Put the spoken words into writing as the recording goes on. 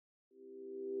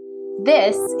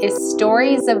This is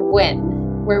Stories of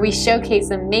Win, where we showcase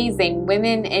amazing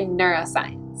women in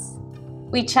neuroscience.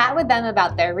 We chat with them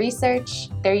about their research,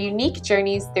 their unique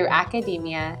journeys through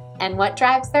academia, and what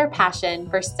drives their passion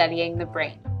for studying the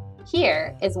brain.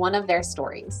 Here is one of their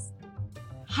stories.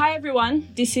 Hi everyone,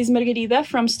 this is Margarida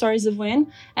from Stories of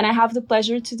Win, and I have the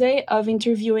pleasure today of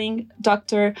interviewing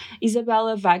Dr.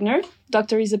 Isabella Wagner.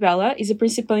 Dr. Isabella is a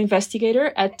principal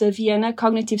investigator at the Vienna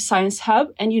Cognitive Science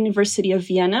Hub and University of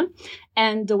Vienna,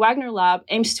 and the Wagner Lab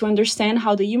aims to understand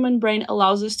how the human brain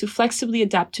allows us to flexibly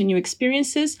adapt to new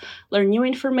experiences, learn new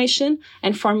information,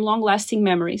 and form long-lasting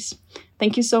memories.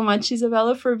 Thank you so much,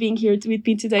 Isabella, for being here with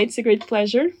me today. It's a great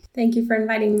pleasure. Thank you for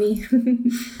inviting me.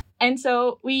 And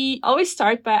so we always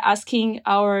start by asking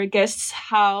our guests,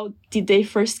 how did they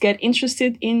first get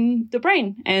interested in the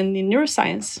brain and in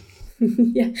neuroscience? So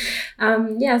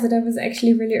that was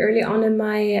actually really early on in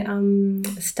my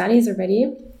studies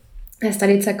already. I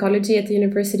studied psychology at the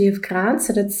University of Graz,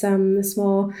 so that's a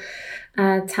small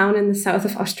town in the south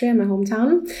of Austria, my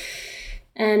hometown.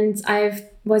 And I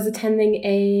was attending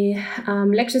a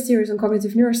lecture series on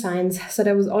cognitive neuroscience. So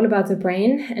that was all about the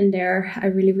brain. And there I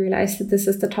really realized that this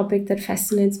is the topic that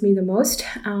fascinates me the most.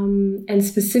 And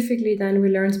specifically then we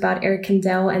learned about Eric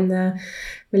Kandel and the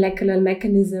molecular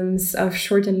mechanisms of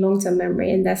short and long-term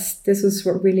memory. And this was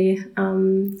what really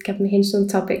got me hinged on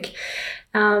the topic.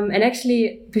 And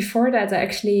actually before that, I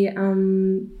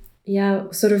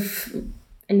sort of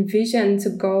envisioned to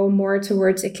go more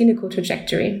towards a clinical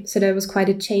trajectory. So there was quite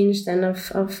a change then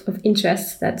of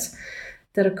interest that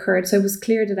occurred. So it was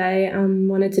clear that I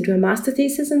wanted to do a master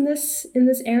thesis in this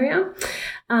area.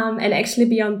 And actually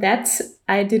beyond that,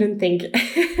 I didn't think,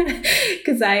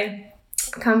 because I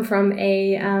come from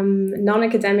a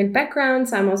non-academic background.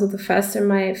 So I'm also the first in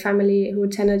my family who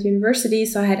attended university.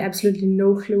 So I had absolutely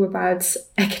no clue about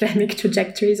academic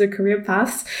trajectories or career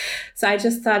paths. So I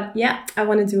just thought, I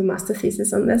want to do a master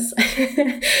thesis on this.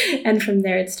 And from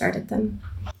there it started then.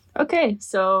 Okay,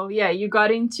 so you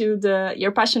got into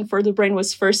your passion for the brain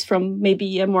was first from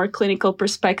maybe a more clinical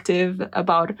perspective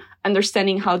about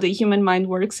understanding how the human mind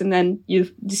works, and then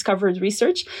you discovered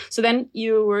research. So then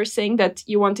you were saying that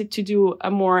you wanted to do a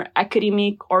more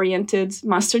academic-oriented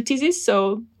master thesis.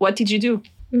 So what did you do?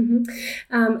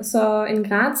 Mm-hmm. So in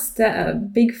Graz, the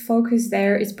big focus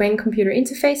there is brain-computer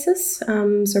interfaces.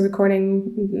 So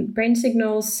recording brain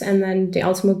signals, and then the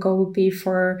ultimate goal would be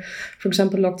for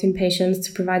example, locked-in patients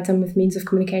to provide them with means of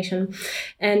communication.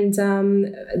 And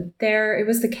there it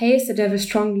was the case that they have a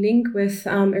strong link with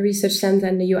a research center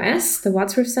in the US, the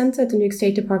Wadsworth Center at the New York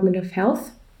State Department of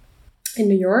Health in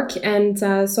New York. And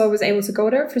so I was able to go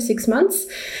there for 6 months,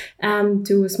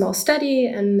 do a small study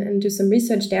and do some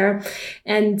research there.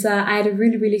 And I had a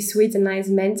really, really sweet and nice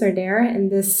mentor there. And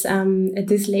this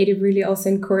lady really also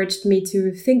encouraged me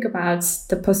to think about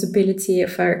the possibility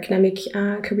of an academic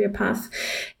career path.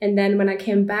 And then when I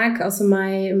came back, also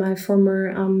my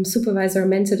former supervisor,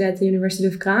 mentor at the University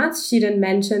of Graz, she then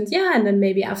mentioned, and then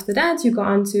maybe after that you go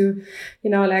on to,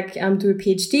 do a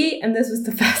PhD. And this was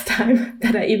the first time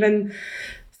that I even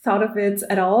thought of it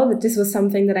at all, that this was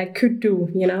something that I could do,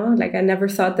 I never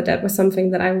thought that was something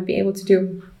that I would be able to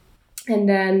do. And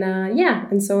then,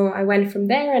 and so I went from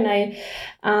there, and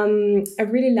I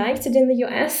really liked it in the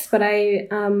US, but I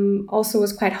also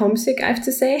was quite homesick, I have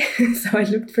to say. So I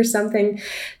looked for something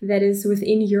that is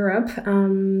within Europe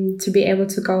to be able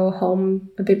to go home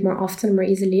a bit more often, more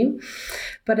easily.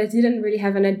 But I didn't really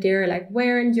have an idea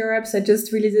where in Europe, so I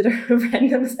just really did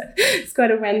it's quite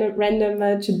a random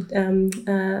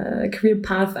career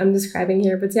path I'm describing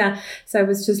here. But so I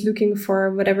was just looking for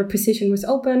whatever position was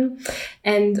open,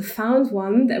 and found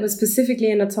one that was specifically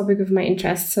in a topic of my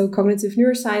interest. So cognitive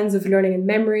neuroscience of learning and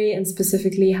memory, and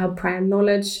specifically how prior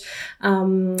knowledge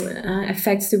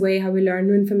affects the way how we learn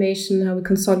new information, how we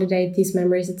consolidate these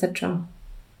memories, etc.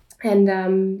 And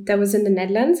that was in the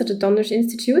Netherlands at the Donders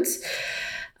Institute.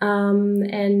 I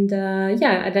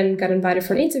then got invited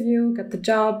for an interview, got the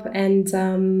job, and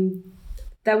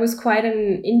that was quite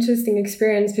an interesting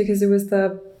experience, because it was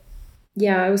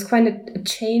quite a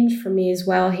change for me as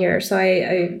well here. So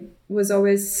I was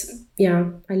always,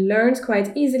 I learned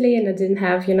quite easily, and I didn't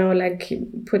have,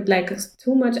 put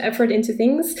too much effort into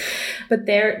things. But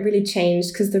there it really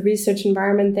changed, because the research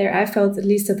environment there, I felt, at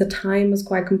least at the time, was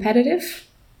quite competitive.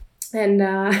 And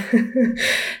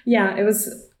it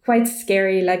was quite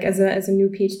scary, as a new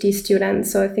PhD student.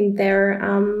 So I think there,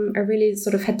 I really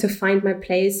sort of had to find my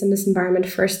place in this environment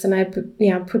first, and I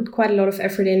put quite a lot of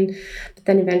effort in, but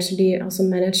then eventually also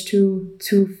managed to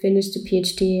finish the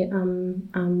PhD,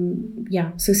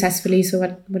 successfully. So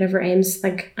whatever aims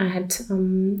I had,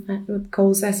 what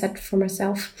goals I set for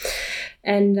myself.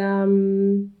 And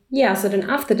so then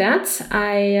after that,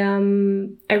 I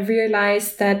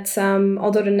realized that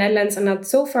although the Netherlands are not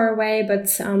so far away, but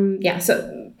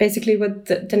so basically what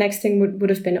the next thing would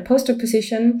have been a postdoc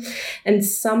position. And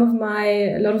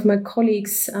a lot of my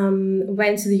colleagues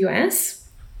went to the US.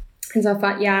 And so I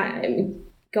thought,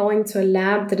 going to a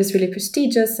lab that is really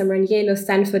prestigious, somewhere in Yale or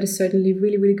Stanford, is certainly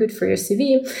really, really good for your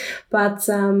CV. But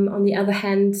on the other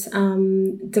hand,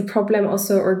 the problem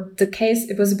also, or the case,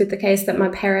 it was a bit the case that my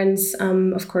parents,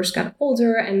 of course, got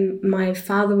older, and my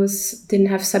father didn't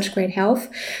have such great health.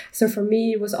 So for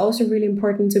me, it was also really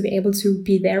important to be able to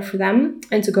be there for them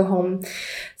and to go home.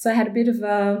 So I had a bit of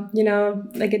a,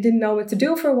 I didn't know what to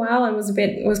do for a while, and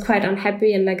was quite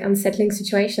unhappy and unsettling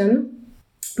situation.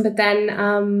 But then,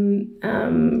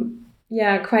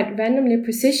 quite randomly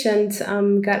position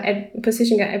got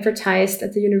advertised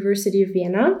at the University of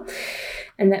Vienna,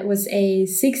 and that was a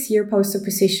 6-year postdoc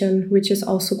position, which is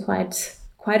also quite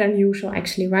unusual,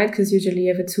 actually, right? Because usually you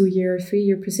have a 2-year,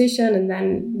 3-year position, and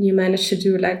then you manage to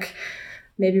do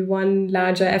maybe one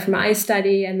larger fMRI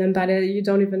study, and then you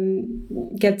don't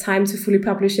even get time to fully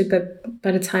publish it. But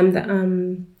by the time that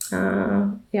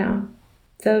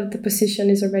the position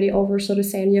is already over, so to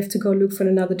say, and you have to go look for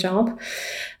another job.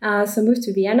 So I moved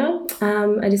to Vienna.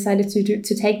 I decided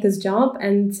to take this job,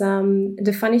 and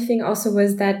the funny thing also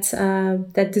was that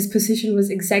this position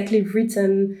was exactly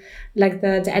written,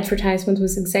 the advertisement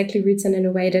was exactly written in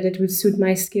a way that it would suit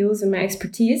my skills and my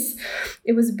expertise.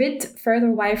 It was a bit further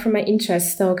away from my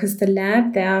interests, though, because the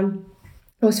lab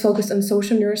there was focused on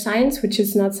social neuroscience, which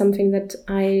is not something that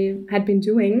I had been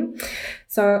doing.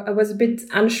 So I was a bit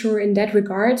unsure in that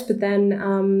regard. But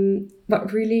then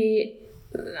what really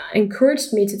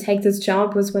encouraged me to take this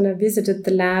job was when I visited the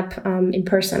lab in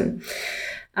person.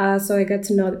 So I got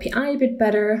to know the PI a bit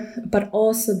better, but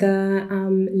also the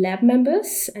lab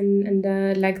members and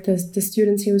the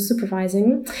students he was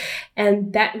supervising.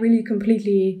 And that really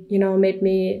completely, made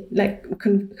me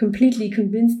completely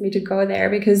convinced me to go there,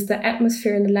 because the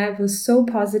atmosphere in the lab was so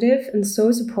positive and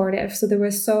so supportive. So they were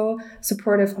so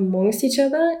supportive amongst each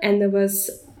other, and there was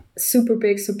super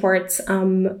big support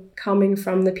coming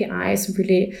from the PIs.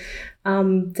 Really,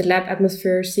 the lab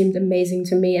atmosphere seemed amazing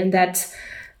to me, and that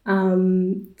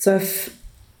so I've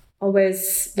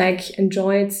always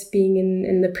enjoyed being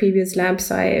in the previous lab.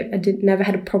 So I never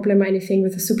had a problem or anything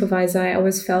with the supervisor. I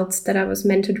always felt that I was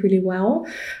mentored really well.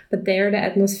 But there, the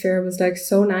atmosphere was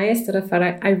so nice that I thought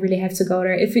I really have to go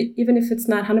there. Even if it's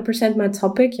not 100% my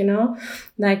topic,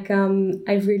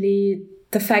 I really,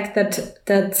 the fact that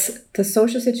the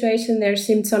social situation there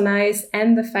seemed so nice,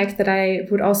 and the fact that I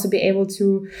would also be able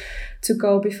to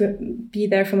be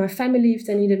there for my family if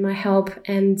they needed my help,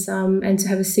 and to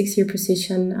have a 6-year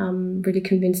position really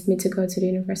convinced me to go to the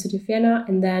University of Vienna.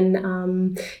 And then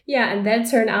and that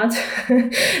turned out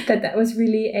that was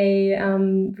really a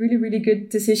really, really good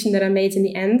decision that I made in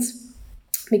the end,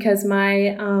 because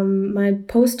my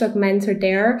postdoc mentor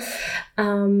there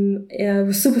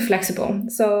was super flexible.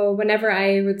 So whenever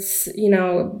I would,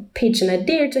 pitch an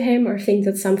idea to him or think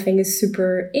that something is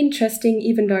super interesting,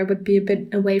 even though I would be a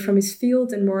bit away from his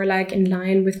field and more in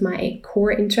line with my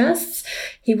core interests,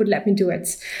 he would let me do it.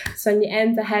 So in the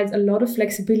end, I had a lot of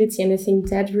flexibility, and I think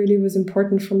that really was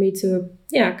important for me to,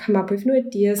 come up with new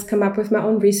ideas, come up with my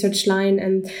own research line.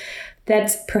 And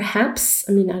that perhaps,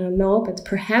 I don't know, but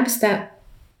perhaps that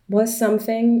was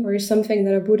something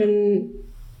that I wouldn't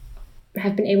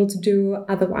have been able to do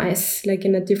otherwise,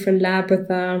 in a different lab with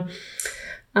a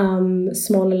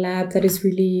smaller lab that is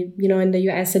really, in the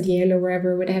US at Yale or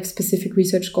wherever, where they have specific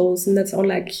research goals, and that's all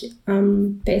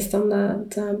based on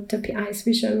the PI's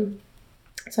vision.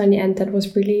 So in the end, that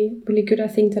was really, really good, I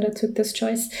think, that I took this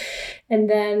choice. And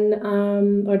then,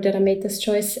 or that I made this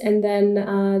choice. And then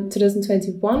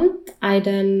 2021,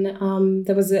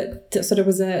 there was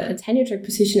a tenure track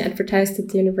position advertised at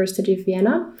the University of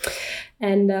Vienna.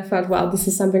 And I thought, well, this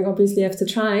is something obviously I have to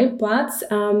try. But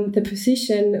the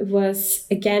position was,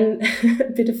 again, a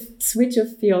bit of switch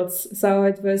of fields. So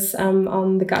it was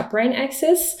on the gut-brain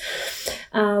axis,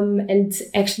 and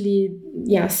actually,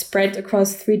 spread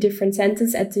across 3 different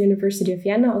centers at the University of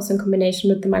Vienna, also in combination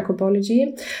with the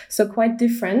microbiology. So quite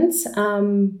different.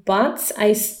 But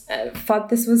I thought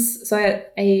this was, so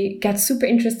I got super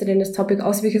interested in this topic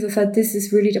also because I thought this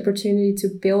is really the opportunity to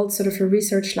build sort of a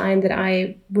research line that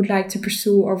I would like to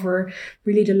pursue over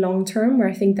really the long term, where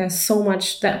I think there's so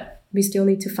much that we still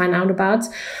need to find out about.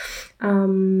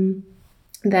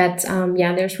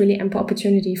 There's really ample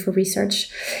opportunity for research.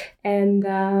 And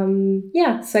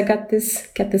so I got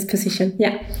this position.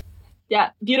 Yeah.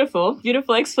 Yeah, beautiful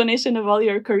explanation of all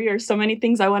your career. So many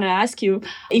things I want to ask you.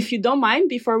 If you don't mind,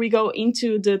 before we go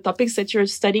into the topics that you're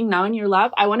studying now in your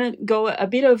lab, I want to go a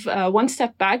bit of one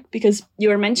step back, because you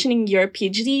were mentioning your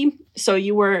PhD. So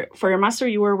for your master,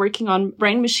 you were working on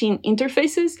brain-machine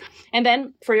interfaces. And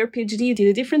then for your PhD, you did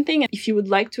a different thing. If you would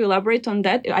like to elaborate on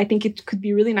that, I think it could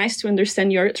be really nice to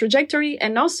understand your trajectory.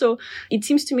 And also, it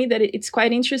seems to me that it's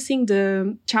quite interesting,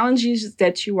 the challenges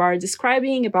that you are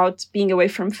describing about being away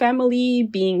from family,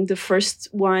 being the first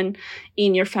one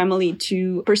in your family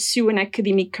to pursue an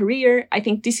academic career. I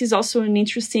think this is also an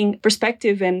interesting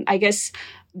perspective. And I guess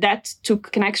that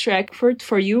took an extra effort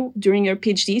for you during your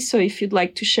PhD. So if you'd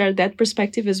like to share that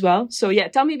perspective as well. So yeah,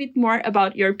 tell me a bit more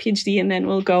about your PhD, and then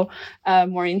we'll go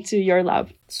more into your lab.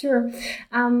 Sure.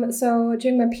 So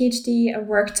during my PhD, I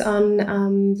worked on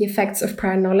the effects of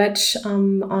prior knowledge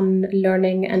on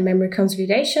learning and memory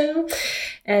consolidation.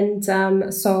 And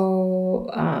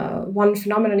one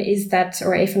phenomenon is that,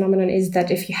 or a phenomenon is that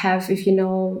if you have a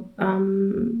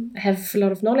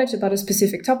lot of knowledge about a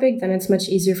specific topic, then it's much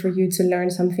easier for you to learn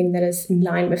something that is in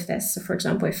line with this. So for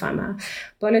example, if I'm a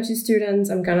biology student,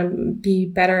 I'm going to be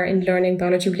better in learning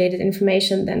biology-related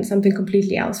information than something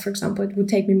completely else. For example, it would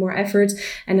take me more effort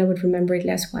and I would remember it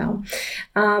less well.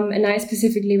 And I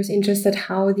specifically was interested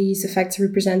how these effects are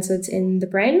represented in the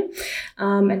brain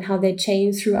and how they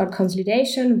change throughout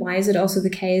consolidation. Why is it also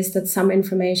the case that some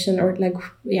information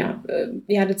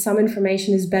that some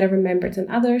information is better remembered than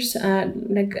others,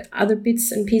 like other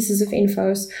bits and pieces of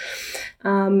infos.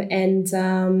 And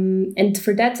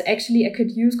for that, actually, I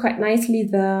could use quite nicely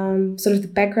the sort of the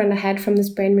background I had from this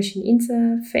brain-machine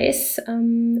interface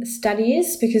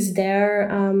studies, because their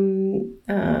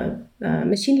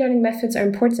machine learning methods are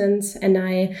important, and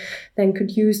I then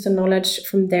could use the knowledge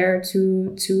from there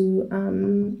to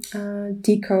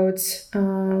decode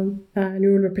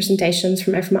neural representations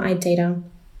from fMRI data.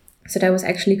 So that was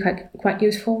actually quite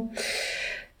useful.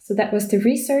 So that was the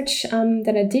research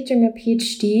that I did during my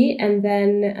PhD. And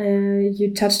then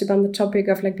you touched upon the topic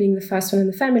of like being the first one in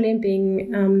the family,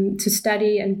 being to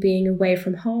study and being away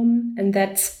from home. And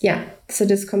that's, so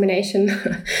this combination,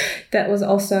 that was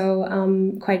also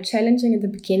quite challenging at the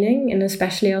beginning. And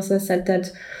especially also said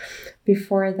that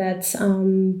before that,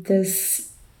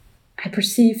 I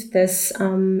perceived this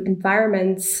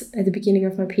environment at the beginning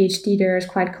of my PhD there as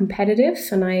quite competitive.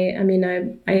 And I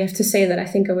have to say that I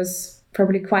think I was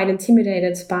probably quite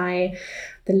intimidated by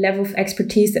the level of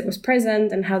expertise that was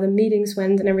present and how the meetings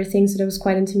went and everything. So that was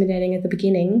quite intimidating at the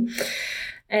beginning.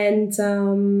 And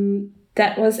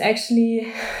that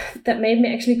made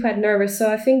me actually quite nervous.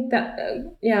 So I think that,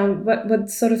 what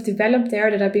sort of developed there,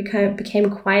 that I became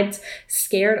quite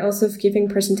scared also of giving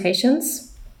presentations.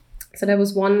 So that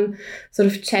was one sort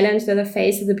of challenge that I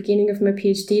faced at the beginning of my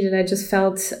PhD, that I just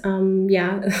felt,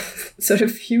 sort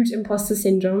of huge imposter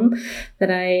syndrome,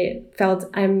 that I felt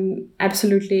I'm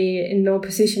absolutely in no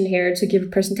position here to give a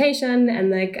presentation.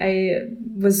 And like I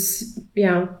was,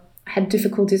 had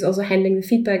difficulties also handling the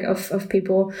feedback of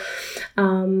people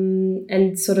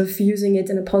and sort of using it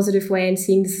in a positive way and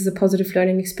seeing this as a positive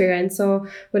learning experience. So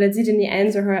what I did in the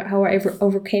end, or how I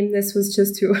overcame this, was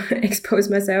just to expose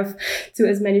myself to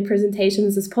as many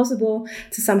presentations as possible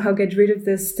to somehow get rid of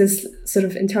this sort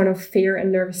of internal fear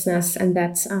and nervousness. And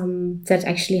that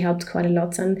actually helped quite a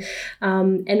lot. And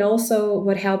also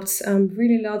what helped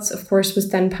really lots, of course, was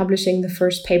then publishing the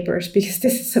first papers, because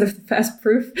this is sort of the first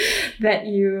proof that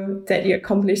you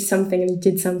accomplished something and you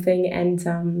did something. And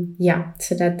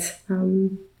so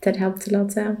that helped a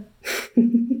lot there.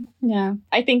 Yeah,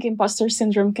 I think imposter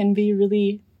syndrome can be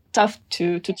really tough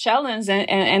to challenge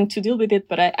and to deal with it.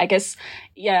 But I guess,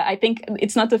 I think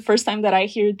it's not the first time that I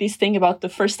hear this thing about the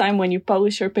first time when you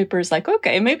publish your paper. It's like,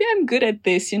 okay, maybe I'm good at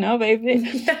this,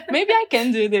 maybe I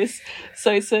can do this.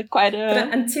 So it's quite a...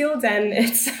 But until then,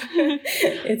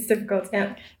 it's difficult,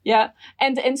 yeah. Yeah.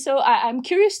 And so I'm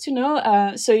curious to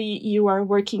know, so you are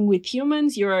working with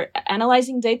humans, you're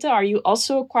analyzing data. Are you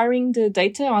also acquiring the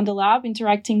data on the lab,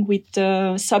 interacting with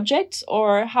the subjects?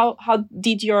 Or how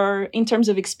did in terms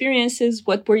of experiences,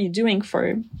 what were you doing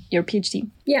for your PhD?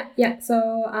 Yeah.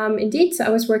 So indeed, I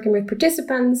was working with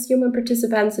human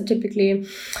participants, so typically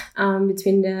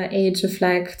between the age of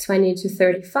like 20 to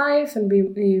 35. And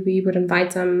we would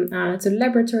invite them to the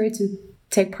laboratory to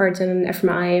take part in an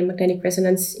fMRI, magnetic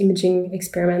resonance imaging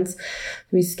experiments.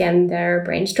 We scan their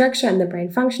brain structure and their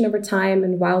brain function over time.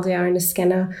 And while they are in the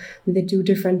scanner, they do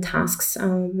different tasks,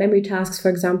 memory tasks, for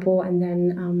example, and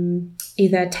then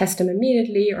either test them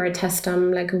immediately or test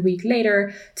them like a week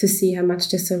later to see how much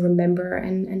they still remember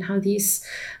and how these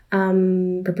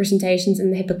representations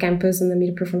in the hippocampus and the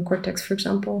metaprefrontal cortex, for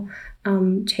example,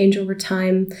 change over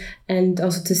time, and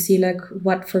also to see like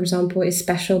what, for example, is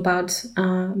special about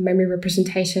memory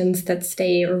representations that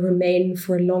stay or remain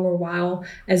for a longer while,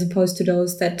 as opposed to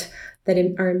those that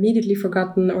are immediately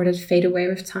forgotten or that fade away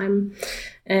with time.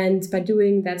 And by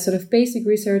doing that sort of basic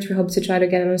research, we hope to try to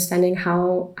get an understanding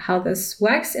how this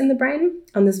works in the brain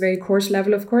on this very coarse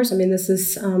level, of course. I mean, this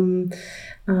is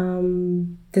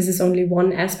only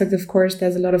one aspect, of course.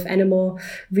 There's a lot of animal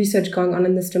research going on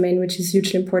in this domain, which is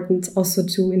hugely important also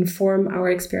to inform our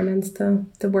experiments,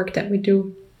 the work that we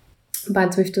do.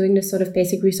 But with doing this sort of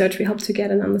basic research, we hope to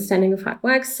get an understanding of how it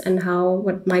works and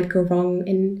what might go wrong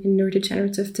in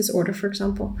neurodegenerative disorder, for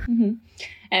example. Mm-hmm.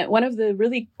 And one of the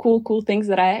really cool things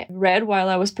that I read while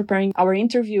I was preparing our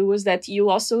interview was that you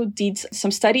also did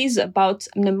some studies about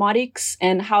mnemonics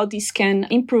and how this can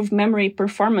improve memory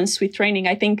performance with training.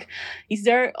 I think, is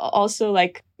there also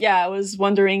I was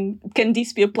wondering, can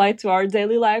this be applied to our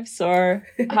daily lives, or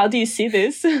how do you see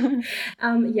this?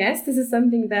 Yes, this is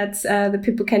something that the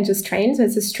people can just train. So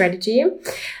it's a strategy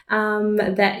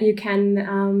that you can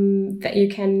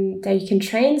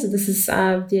train. So this is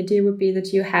the idea would be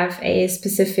that you have a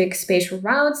specific spatial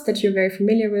routes that you're very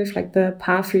familiar with, like the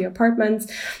path through your apartment.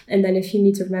 And then if you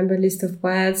need to remember a list of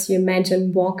words, you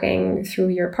imagine walking through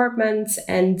your apartment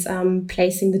and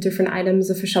placing the different items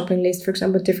of a shopping list, for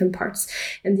example, different parts.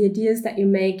 And the idea is that you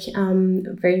make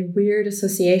very weird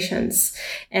associations.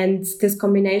 And this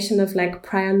combination of like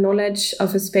prior knowledge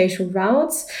of a spatial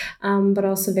route, but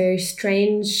also very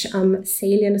strange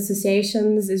salient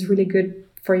associations is really good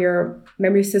for your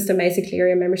memory system. Basically,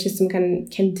 your memory system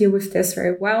can deal with this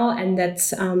very well, and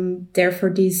that's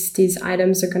therefore these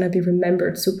items are going to be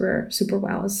remembered super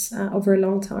well over a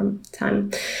long time.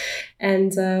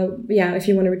 And if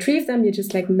you want to retrieve them, you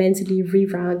just like mentally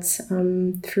reroute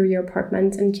through your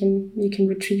apartment, and you can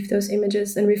retrieve those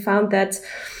images. And we found that.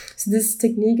 So this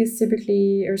technique is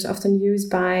often used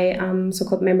by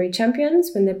so-called memory champions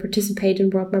when they participate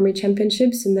in World Memory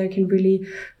Championships, and they can really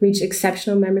reach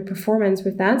exceptional memory performance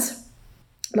with that.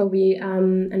 But we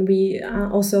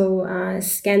also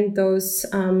scanned those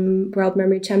World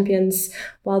Memory Champions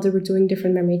while they were doing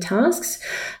different memory tasks.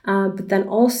 But then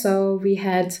also we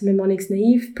had mnemonics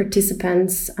naive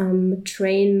participants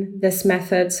train this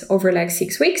method over like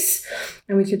 6 weeks.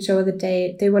 And we could show that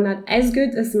they were not as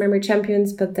good as the memory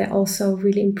champions, but they also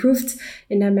really improved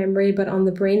in their memory. But on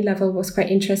the brain level, it was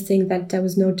quite interesting that there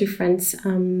was no difference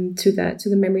to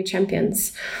the memory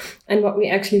champions. And what we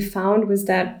actually found was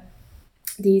that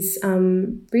these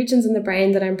regions in the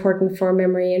brain that are important for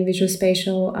memory and visual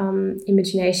spatial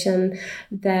imagination,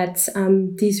 that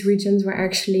these regions were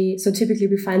actually, so typically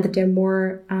we find that they're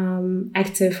more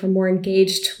active or more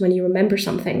engaged when you remember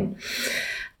something.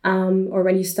 Or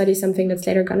when you study something that's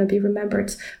later going to be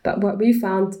remembered. But what we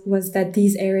found was that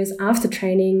these areas after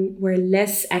training were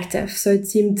less active. So it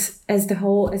seemed as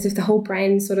if the whole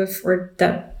brain sort of, or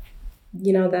the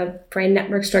brain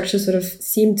network structure sort of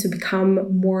seemed to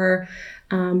become more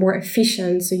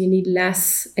efficient. So you need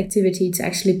less activity to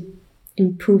actually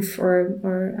improve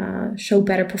or show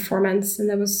better performance. And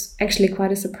that was actually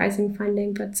quite a surprising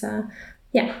finding. But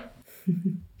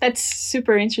That's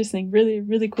super interesting. Really,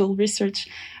 really cool research.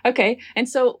 Okay. And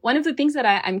so one of the things that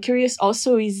I'm curious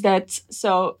also is that,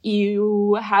 so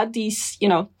you had this,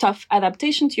 tough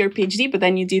adaptation to your PhD, but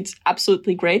then you did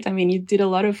absolutely great. I mean, you did a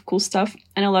lot of cool stuff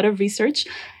and a lot of research.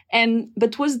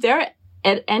 But was there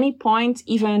at any point,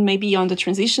 even maybe on the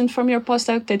transition from your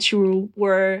postdoc, that you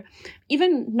were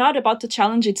even not about the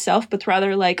challenge itself, but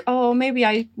rather like, oh, maybe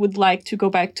I would like to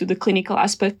go back to the clinical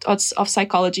aspect of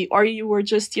psychology? Or you were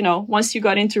just, once you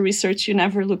got into research, you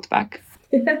never looked back?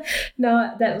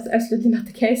 No, that was absolutely not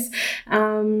the case.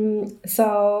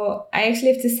 So I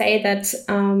actually have to say that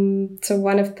so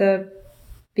one of the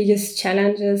biggest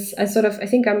challenges, I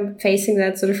think I'm facing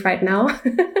that sort of right now.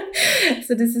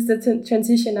 So this is the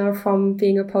transition now from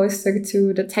being a postdoc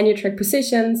to the tenure track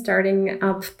position, starting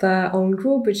up the own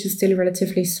group, which is still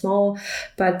relatively small,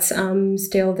 but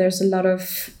still there's a lot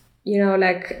of,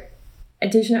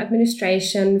 additional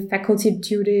administration, faculty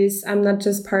duties. I'm not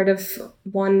just part of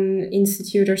one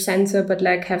institute or center, but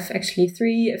have actually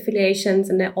 3 affiliations,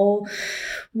 and they all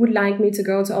would like me to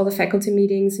go to all the faculty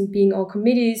meetings and be in all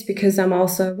committees, because I'm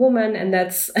also a woman, and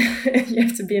that's you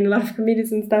have to be in a lot of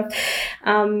committees and stuff.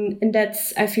 And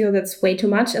I feel that's way too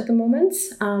much at the moment.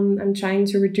 I'm trying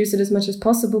to reduce it as much as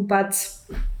possible, but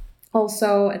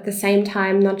also at the same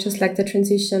time, not just the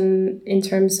transition in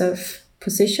terms of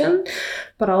position,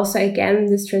 but also again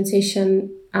this transition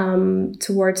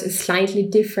towards a slightly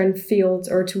different field,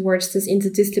 or towards this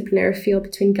interdisciplinary field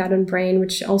between gut and brain,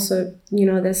 which also,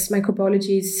 this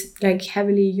microbiology is like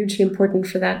heavily, hugely important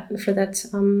for that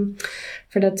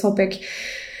topic.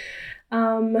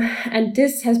 And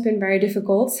this has been very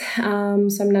difficult. So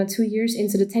I'm now 2 years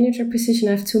into the tenure track position.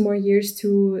 I have 2 more years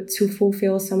to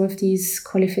fulfill some of these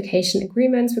qualification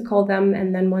agreements, we call them.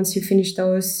 And then once you finish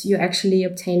those, you actually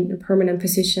obtain a permanent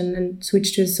position and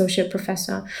switch to associate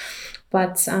professor.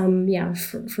 But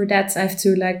for that, I have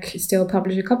to still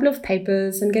publish a couple of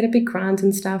papers and get a big grant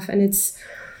and stuff. And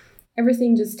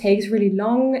everything just takes really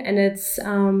long, and it's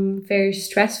very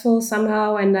stressful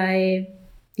somehow. And I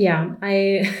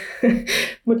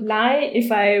would lie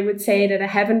if I would say that I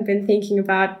haven't been thinking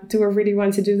about, do I really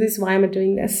want to do this? Why am I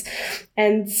doing this?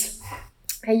 And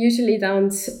I usually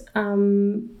don't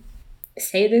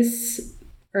say this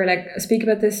or speak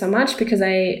about this so much, because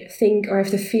I think, or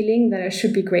have the feeling, that I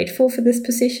should be grateful for this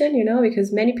position,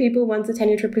 because many people want the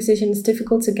tenure track position. It's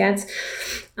difficult to get.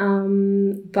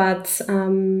 But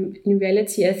in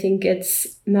reality, I think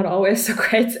it's not always so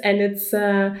great. And it's,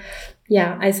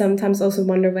 I sometimes also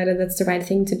wonder whether that's the right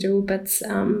thing to do. But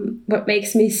what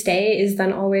makes me stay is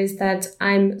then always that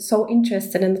I'm so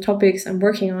interested in the topics I'm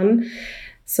working on,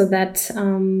 so that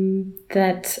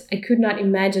I could not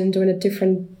imagine doing a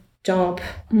different job.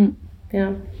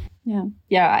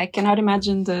 I cannot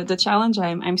imagine the challenge.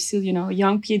 I'm still a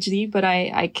young PhD, but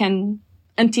I can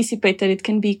anticipate that it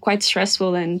can be quite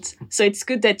stressful, and so it's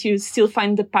good that you still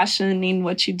find the passion in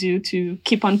what you do to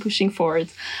keep on pushing forward.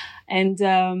 And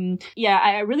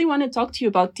I really want to talk to you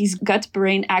about this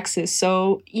gut-brain axis.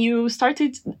 So you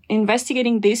started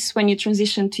investigating this when you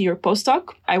transitioned to your postdoc.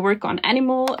 I work on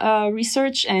animal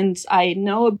research, and I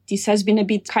know this has been a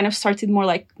bit kind of started more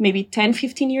like maybe 10,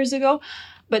 15 years ago.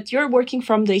 But you're working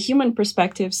from the human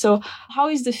perspective. So how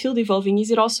is the field evolving? Is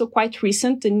it also quite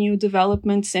recent, the new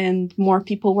developments and more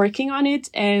people working on it?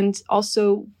 And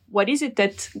also, what is it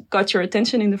that got your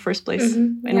attention in the first place?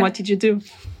 And what did you do?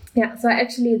 Yeah, so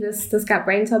actually this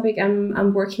gut-brain topic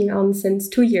I'm working on since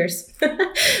 2 years.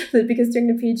 So because during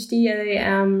the PhD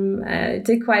I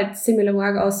did quite similar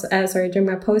work also, during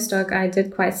my postdoc I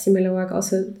did quite similar work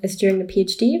also as during the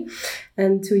PhD.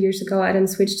 And 2 years ago I then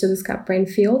switched to this gut-brain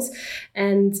fields.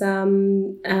 And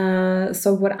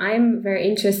so what I'm very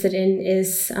interested in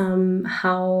is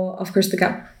how, of course, the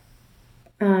gut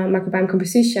microbiome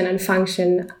composition and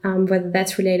function, whether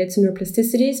that's related to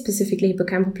neuroplasticity, specifically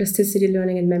hippocampal plasticity,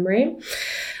 learning and memory.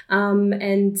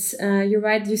 And you're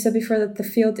right, you said before that the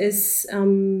field is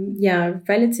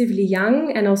relatively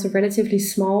young and also relatively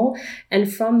small.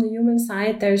 And from the human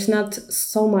side, there's not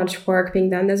so much work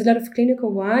being done. There's a lot of clinical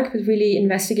work, but really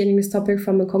investigating this topic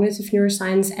from a cognitive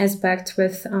neuroscience aspect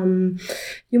with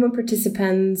human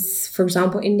participants, for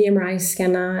example, in the MRI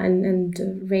scanner and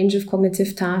a range of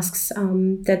cognitive tasks.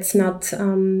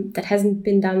 That hasn't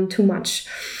been done too much.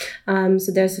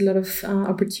 So there's a lot of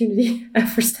opportunity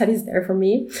for studies there for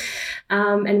me.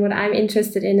 And what I'm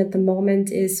interested in at the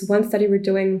moment is one study we're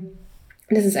doing.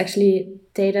 This is actually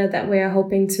data that we are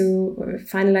hoping to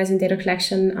finalize in data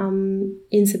collection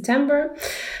in September.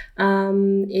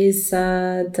 Is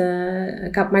the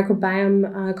gut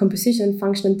microbiome composition and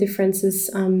function and differences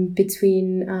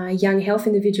between young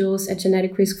healthy individuals at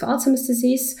genetic risk for Alzheimer's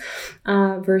disease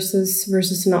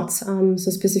versus not. So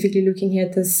specifically looking here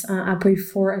at this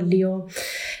APOE4 allele.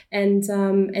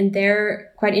 And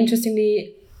there, quite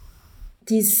interestingly,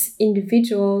 these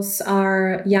individuals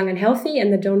are young and healthy,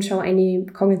 and they don't show any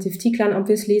cognitive decline,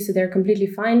 obviously, so they're completely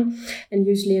fine. And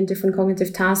usually in different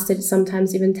cognitive tasks, they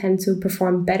sometimes even tend to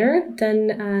perform better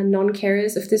than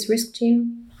non-carriers of this risk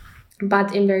gene.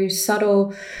 But in very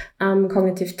subtle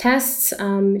cognitive tests,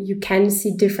 you can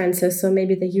see differences. So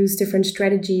maybe they use different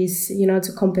strategies,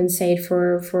 to compensate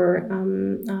for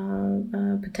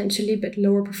potentially a bit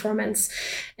lower performance.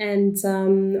 And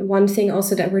one thing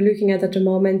also that we're looking at the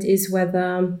moment is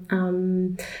whether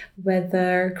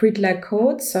grid-like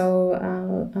code, so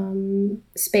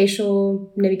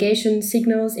spatial navigation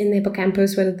signals in the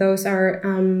hippocampus, whether those are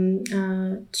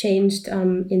changed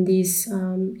in these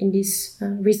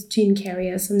risk gene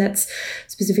carriers, and that's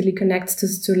specifically connects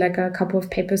to like a couple of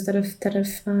papers that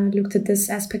have looked at this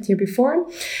aspect here before.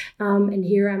 And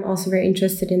here I'm also very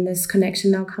interested in this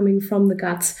connection now coming from the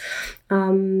gut,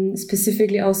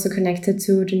 specifically also connected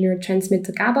to the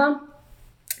neurotransmitter GABA.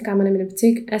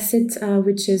 Gamma-aminobutyric acid,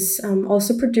 which is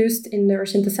also produced or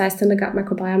synthesized in the gut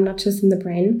microbiome, not just in the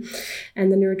brain.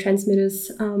 And the neurotransmitters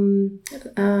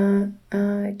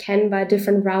can, by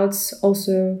different routes,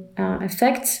 also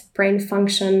affect brain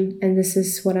function. And this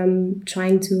is what I'm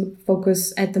trying to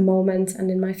focus at the moment and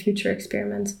in my future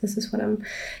experiments. This is what I'm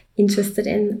interested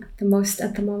in the most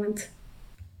at the moment.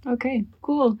 Okay,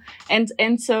 cool.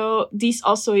 And so this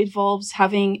also involves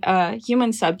having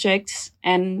human subjects,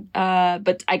 and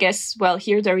but I guess, well,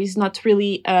 here there is not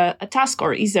really a task,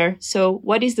 or is there? So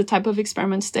what is the type of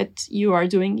experiments that you are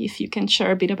doing, if you can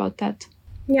share a bit about that?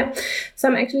 Yeah, so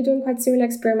I'm actually doing quite similar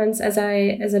experiments as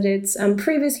I did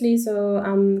previously. So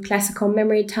classical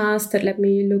memory tasks that let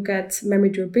me look at memory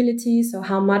durability, so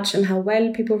how much and how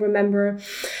well people remember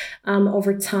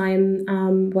over time,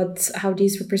 how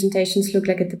these representations look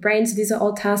like at the brain. So these are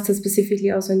all tasks that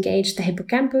specifically also engage the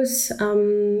hippocampus,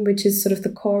 which is sort of the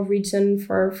core region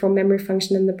for memory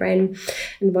function in the brain,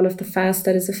 and one of the first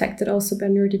that is affected also by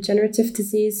neurodegenerative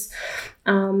disease.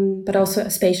 But also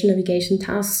spatial navigation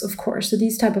tasks, of course. So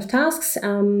these type of tasks,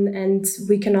 and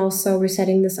we're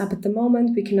setting this up at the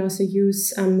moment. We can also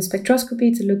use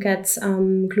spectroscopy to look at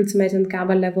glutamate and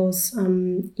GABA levels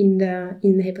in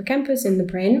the hippocampus, in the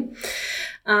brain.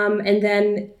 And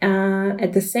then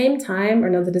at the same time, or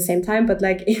not at the same time, but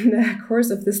like in the course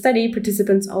of the study,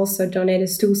 participants also donate a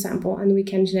stool sample, and we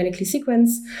can genetically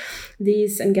sequence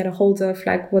these and get a hold of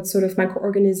like what sort of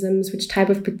microorganisms, which type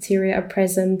of bacteria are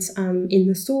present in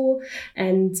the stool.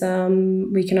 And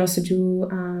we can also do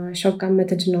shotgun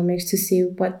metagenomics to see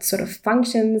what sort of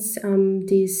functions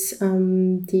these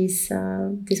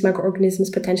microorganisms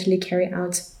potentially carry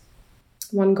out.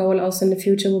 One goal also in the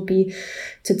future will be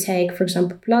to take, for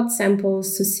example, blood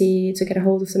samples to get a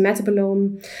hold of the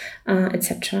metabolome,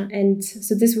 etc. And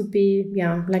so this would be,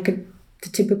 the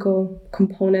typical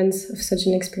components of such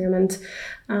an experiment.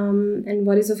 And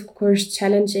what is, of course,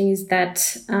 challenging is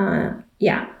that,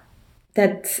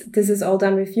 that this is all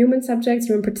done with human subjects,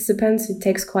 human participants. It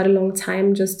takes quite a long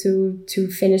time just to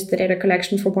finish the data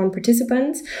collection for one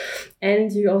participant.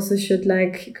 And you also should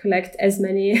collect as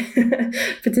many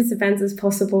participants as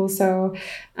possible. So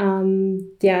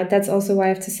that's also why I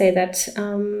have to say that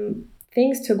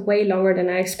things took way longer than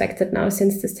I expected now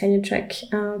since this tenure track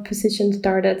position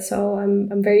started. So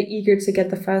I'm very eager to get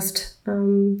the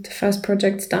first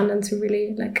projects done and to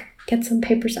really get some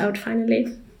papers out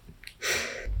finally.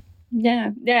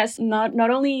 Yeah, yes. Not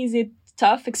only is it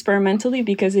tough experimentally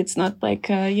because it's not like,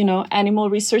 animal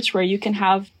research where you can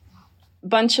have a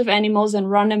bunch of animals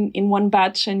and run them in one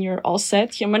batch and you're all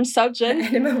set. Human subjects.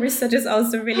 Animal research is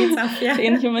also really tough, yeah.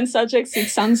 In human subjects, it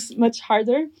sounds much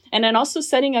harder. And then also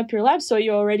setting up your lab. So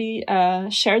you already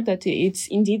shared that it's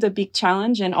indeed a big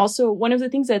challenge. And also one of the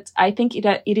things that I think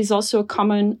it is also a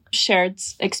common shared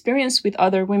experience with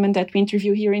other women that we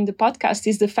interview here in the podcast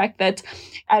is the fact that,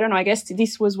 I don't know, I guess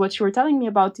this was what you were telling me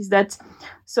about, is that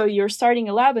so you're starting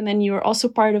a lab and then you're also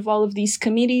part of all of these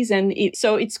committees. And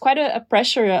so it's quite a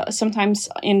pressure sometimes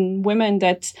in women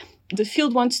that the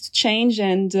field wants to change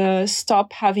and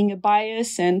stop having a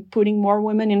bias and putting more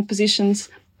women in positions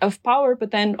of power,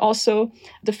 but then also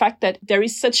the fact that there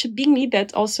is such a big need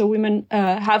that also women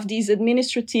have these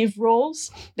administrative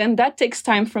roles, then that takes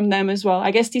time from them as well.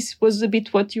 I guess this was a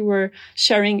bit what you were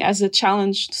sharing as a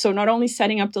challenge. So not only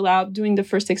setting up the lab, doing the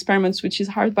first experiments, which is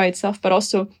hard by itself, but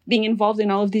also being involved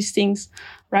in all of these things,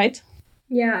 right?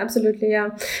 Yeah, absolutely.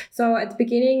 Yeah. So at the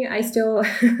beginning, I still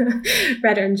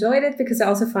rather enjoyed it because I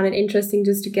also found it interesting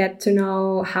just to get to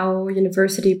know how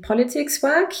university politics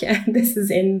work. And this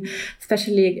is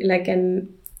especially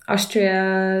in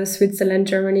Austria, Switzerland,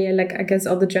 Germany, and I guess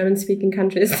all the German-speaking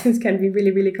countries. This can be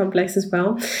really, really complex as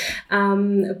well.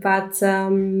 So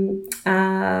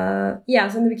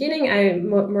in the beginning, I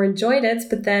more enjoyed it,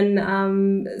 but then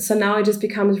so now it just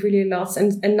becomes really a lot,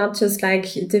 and not just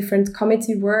different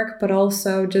committee work, but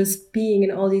also just being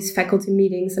in all these faculty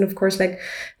meetings. And of course, the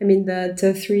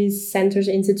 3 centers,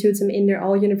 institutes I'm in, they're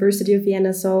all University of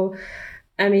Vienna, so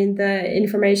the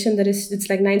information it's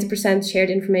 90% shared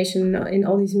information in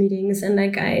all these meetings. And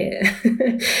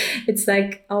it's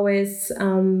always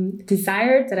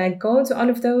desired that I go to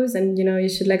all of those. And, you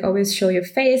should always show your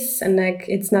face. And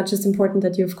it's not just important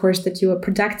that you are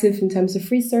productive in terms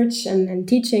of research and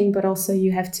teaching, but also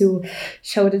you have to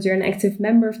show that you're an active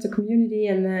member of the community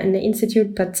and the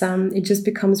institute. But it just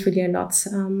becomes really a lot.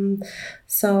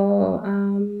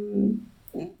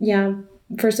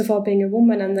 First of all, being a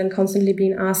woman and then constantly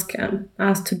being asked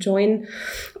to join,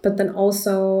 but then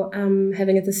also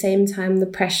having at the same time the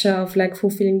pressure of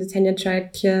fulfilling the tenure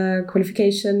track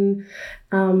qualification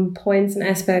points and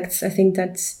aspects. I think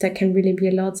that can really be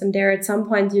a lot. And there at some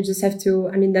point you just have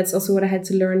to, that's also what I had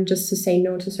to learn, just to say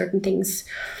no to certain things,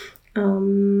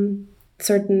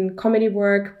 certain committee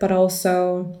work, but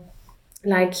also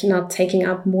not taking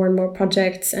up more and more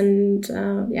projects and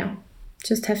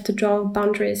just have to draw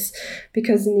boundaries,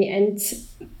 because in the end,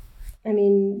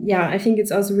 I think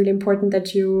it's also really important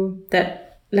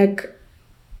that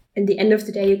in the end of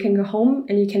the day, you can go home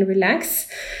and you can relax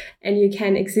and you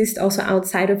can exist also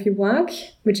outside of your work,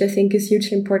 which I think is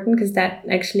hugely important because that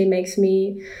actually makes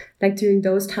me, like during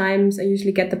those times, I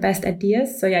usually get the best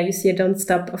ideas. So yeah, you see, I don't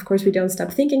stop. Of course, we don't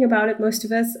stop thinking about it, most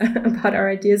of us, about our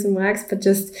ideas and works, but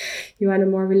just you are in a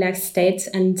more relaxed state.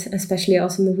 And especially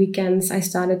also on the weekends, I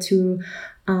started to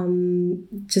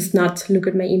just not look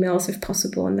at my emails if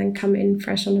possible and then come in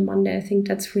fresh on a Monday. I think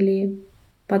that's really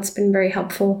what's been very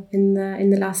helpful in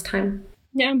the last time.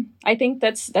 Yeah, I think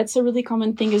that's a really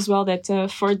common thing as well, that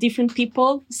for different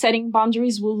people, setting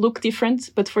boundaries will look different,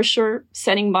 but for sure,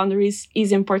 setting boundaries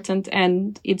is important.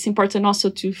 And it's important also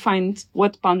to find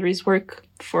what boundaries work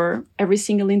for every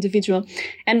single individual.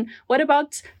 And what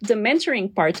about the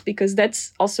mentoring part? Because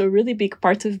that's also a really big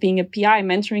part of being a PI,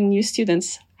 mentoring new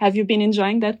students. Have you been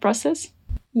enjoying that process?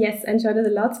 Yes, I enjoyed it a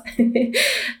lot.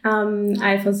 I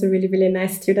have also really, really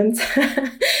nice students.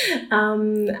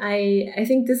 I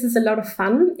think this is a lot of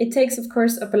fun. It takes, of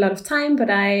course, up a lot of time, but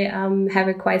I have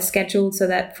it quite scheduled so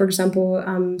that, for example,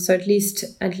 so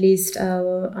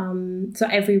so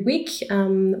every week,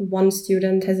 one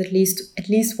student has at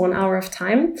least 1 hour of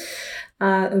time.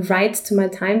 Right to my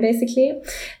time, basically,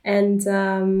 and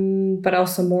but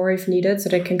also more if needed, so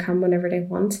they can come whenever they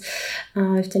want,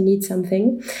 if they need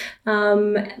something.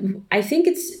 I think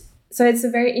it's a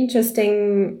very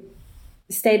interesting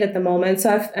state at the moment. So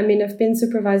I've been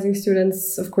supervising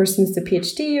students, of course, since the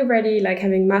PhD already, like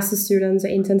having master students or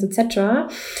interns, etc.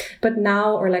 But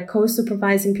now, or like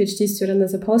co-supervising PhD student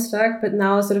as a postdoc, but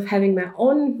now sort of having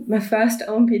my first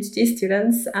own PhD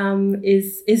students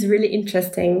is really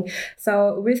interesting.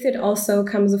 So with it also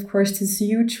comes, of course, this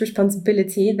huge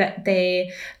responsibility that they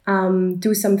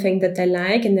do something that they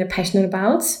like and they're passionate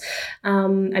about.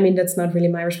 That's not really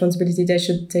my responsibility. They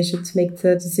should make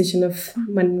the decision of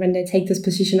when they take this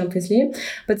position, obviously,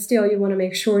 but still you want to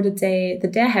make sure that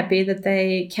they're happy, that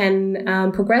they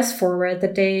can progress forward,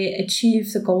 that they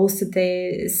achieve the goals that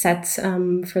they set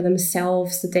for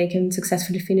themselves, that they can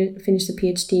successfully finish the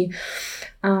PhD.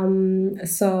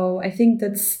 So I think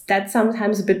that's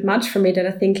sometimes a bit much for me, that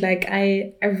I think like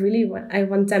I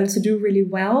want them to do really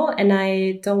well, and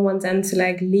I don't want them to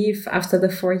like leave after the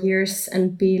 4 years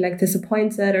and be like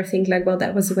disappointed or think like, well,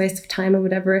 that was a waste of time or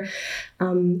whatever. I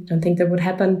don't think that would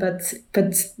happen, but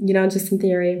just in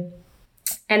theory.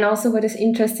 And also what is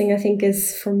interesting, I think,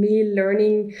 is for me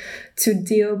learning to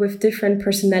deal with different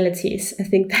personalities. I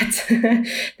think that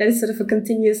is sort of a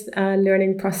continuous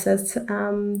learning process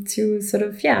to sort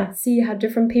of, see how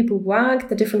different people work,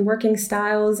 the different working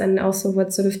styles, and also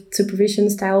what sort of supervision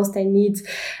styles they need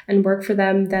and work for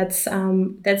them. That's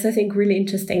I think, really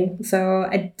interesting. So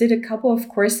I did a couple of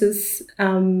courses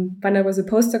when I was a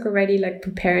postdoc already, like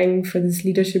preparing for this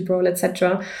leadership role,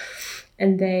 etc.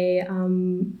 And they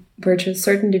were to a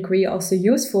certain degree also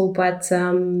useful, but I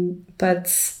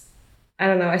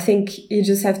don't know. I think you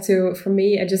just have to. For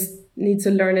me, I just need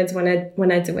to learn it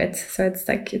when I do it. So it's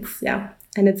like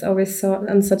and it's always so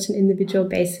on such an individual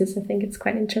basis. I think it's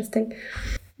quite interesting.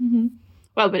 Mm-hmm.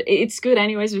 Well, but it's good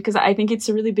anyways, because I think it's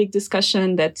a really big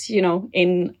discussion that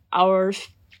in our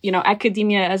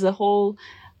academia as a whole,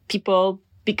 people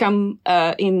become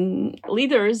in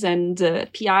leaders and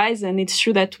PIs, and it's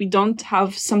true that we don't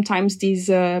have sometimes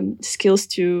these skills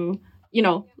to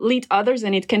lead others,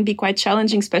 and it can be quite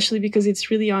challenging, especially because it's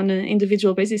really on an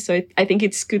individual basis. So I think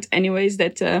it's good anyways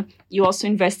that you also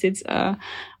invested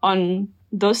on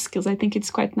those skills. I think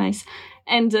it's quite nice.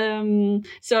 And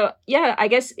I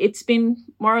guess it's been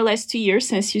more or less 2 years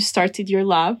since you started your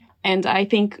lab. And I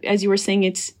think, as you were saying,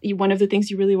 it's one of the things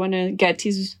you really want to get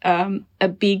is a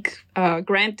big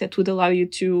grant that would allow you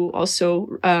to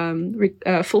also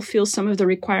fulfill some of the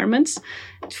requirements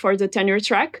for the tenure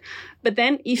track. But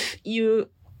then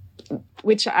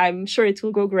which I'm sure it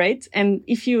will go great. And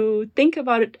if you think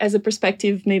about it as a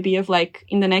perspective, maybe of like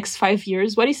in the next 5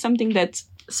 years, what is something that,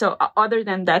 so other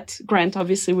than that grant,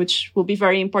 obviously, which will be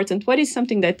very important, what is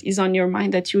something that is on your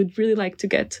mind that you would really like to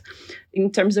get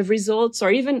in terms of results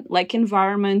or even like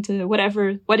environment,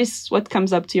 whatever? What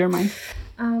comes up to your mind?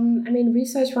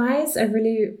 Research-wise, I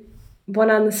really want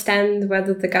to understand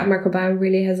whether the gut microbiome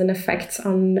really has an effect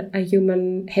on a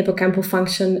human hippocampal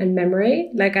function and memory.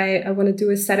 Like I want to do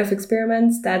a set of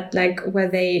experiments that where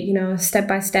they, step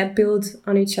by step build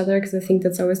on each other, because I think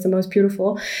that's always the most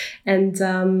beautiful. And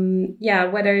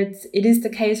whether it is the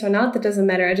case or not, that doesn't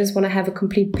matter. I just want to have a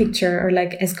complete picture, or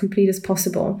like as complete as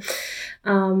possible.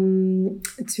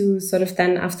 To sort of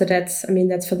then after that,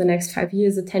 that's for the next 5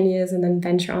 years or 10 years, and then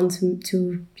venture on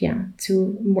to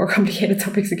more complicated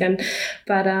topics again.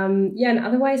 But and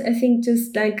otherwise I think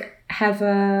just have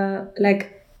a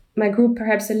my group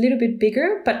perhaps a little bit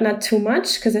bigger, but not too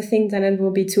much, because I think then it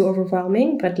will be too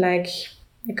overwhelming. But like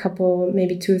a couple,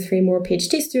 maybe 2 or 3 more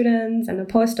PhD students and a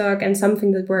postdoc, and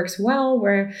something that works well,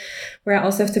 where I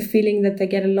also have the feeling that they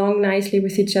get along nicely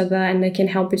with each other and they can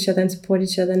help each other and support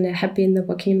each other and they're happy in the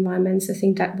working environments. I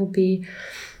think that will be,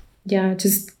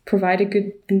 just provide a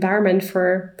good environment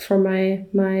for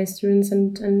my students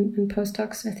and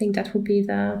postdocs. I think that will be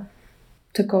the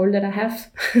goal that I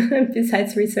have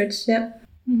besides research. Yeah.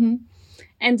 Mm-hmm.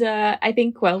 And I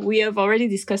think, well, we have already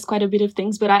discussed quite a bit of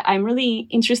things, but I'm really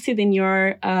interested in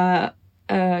your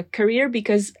career,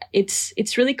 because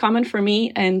it's really common for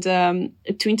me and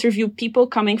to interview people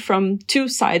coming from 2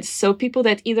 sides. So people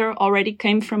that either already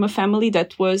came from a family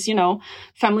that was,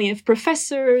 family of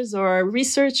professors or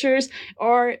researchers,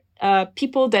 or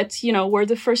people that, were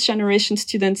the first generation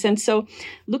students. And so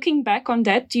looking back on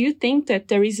that, do you think that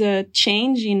there is a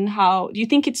change in do you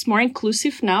think it's more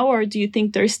inclusive now, or do you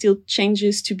think there are still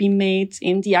changes to be made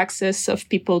in the access of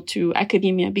people to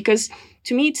academia? Because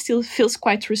to me, it still feels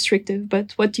quite restrictive,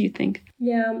 but what do you think?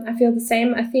 Yeah, I feel the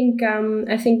same. I think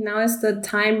now is the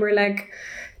time where like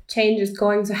change is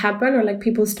going to happen, or like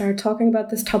people start talking about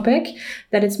this topic,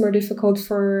 that it's more difficult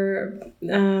for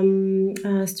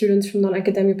students from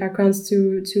non-academic backgrounds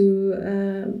to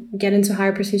get into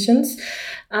higher positions,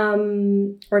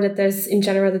 or that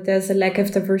there's a lack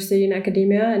of diversity in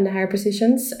academia and the higher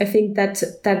positions. I think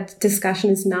that discussion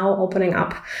is now opening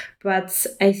up, but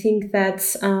I think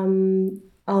that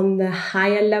on the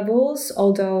higher levels,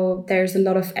 although there's a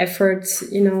lot of effort,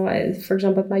 for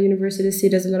example, at my university,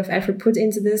 there's a lot of effort put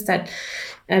into this, that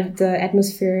the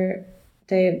atmosphere,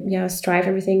 they strive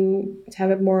everything to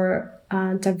have it more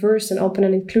diverse and open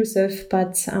and inclusive,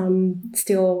 but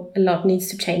still a lot needs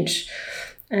to change.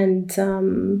 And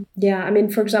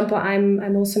for example,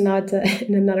 I'm also now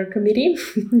in another committee,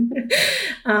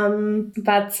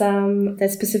 but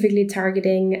that's specifically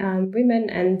targeting women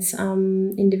and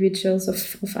individuals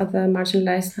of other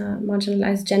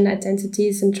marginalized gender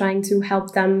identities, and trying to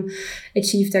help them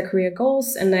achieve their career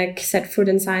goals and like set foot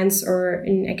in science or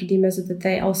in academia, so that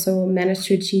they also manage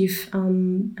to achieve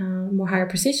more higher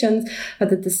positions.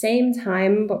 But at the same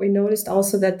time, what we noticed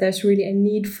also, that there's really a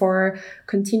need for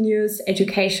continuous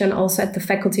education also at the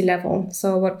faculty level.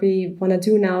 So what we want to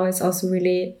do now is also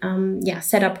really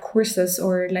set up courses,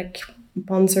 or like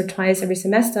once or twice every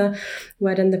semester,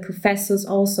 where then the professors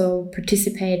also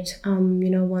participate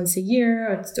once a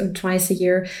year or twice a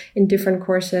year in different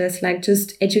courses, like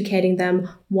just educating them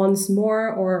once more,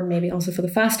 or maybe also for the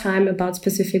first time, about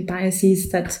specific biases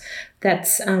that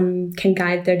can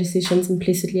guide their decisions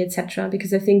implicitly, etc.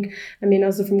 Because I think,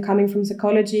 also from coming from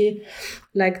psychology,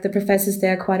 like the professors, they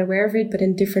are quite aware of it, but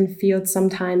in different fields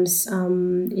sometimes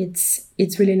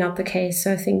it's really not the case.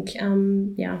 So I think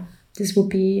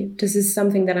this is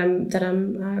something that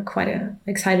I'm quite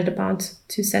excited about,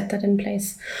 to set that in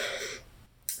place.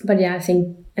 But I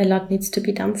think a lot needs to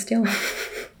be done still.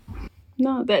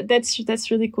 No,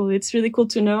 that's really cool. It's really cool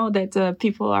to know that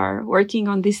people are working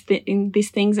on these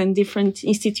things, and different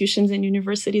institutions and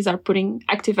universities are putting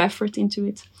active effort into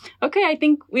it. Okay, I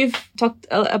think we've talked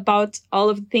about all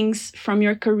of the things from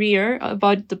your career,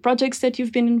 about the projects that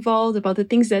you've been involved, about the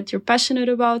things that you're passionate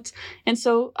about. And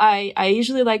so I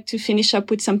usually like to finish up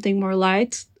with something more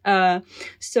light.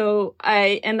 So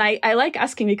I like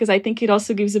asking, because I think it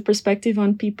also gives a perspective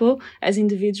on people as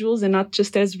individuals and not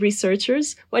just as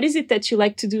researchers. What is it that you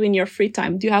like to do in your free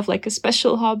time? Do you have like a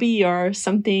special hobby or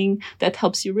something that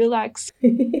helps you relax?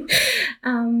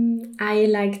 I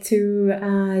like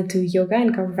to do yoga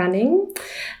and go running.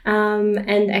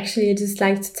 And actually I just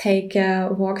like to take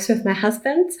walks with my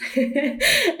husband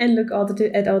and look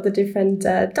at all the different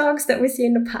dogs that we see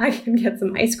in the park and get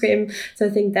some ice cream. So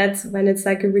I think that's when it's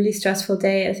like a really stressful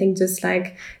day. I think just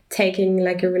like taking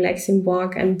like a relaxing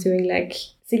walk and doing like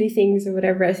silly things or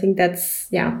whatever, I think that's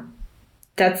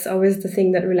always the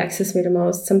thing that relaxes me the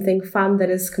most. Something fun that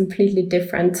is completely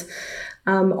different.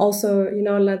 Also,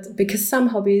 because some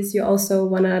hobbies you also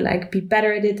want to like be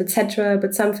better at it, etc.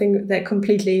 But something that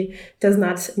completely does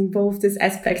not involve this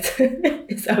aspect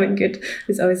is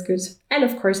always good. And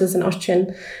of course, as an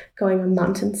Austrian, going on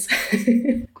mountains.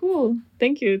 Cool.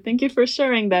 Thank you. Thank you for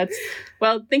sharing that.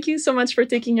 Well, thank you so much for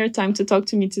taking your time to talk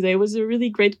to me today. It was a really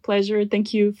great pleasure.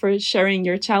 Thank you for sharing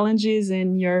your challenges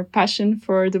and your passion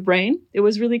for the brain. It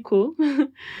was really cool.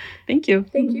 Thank you.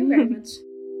 Thank you very much.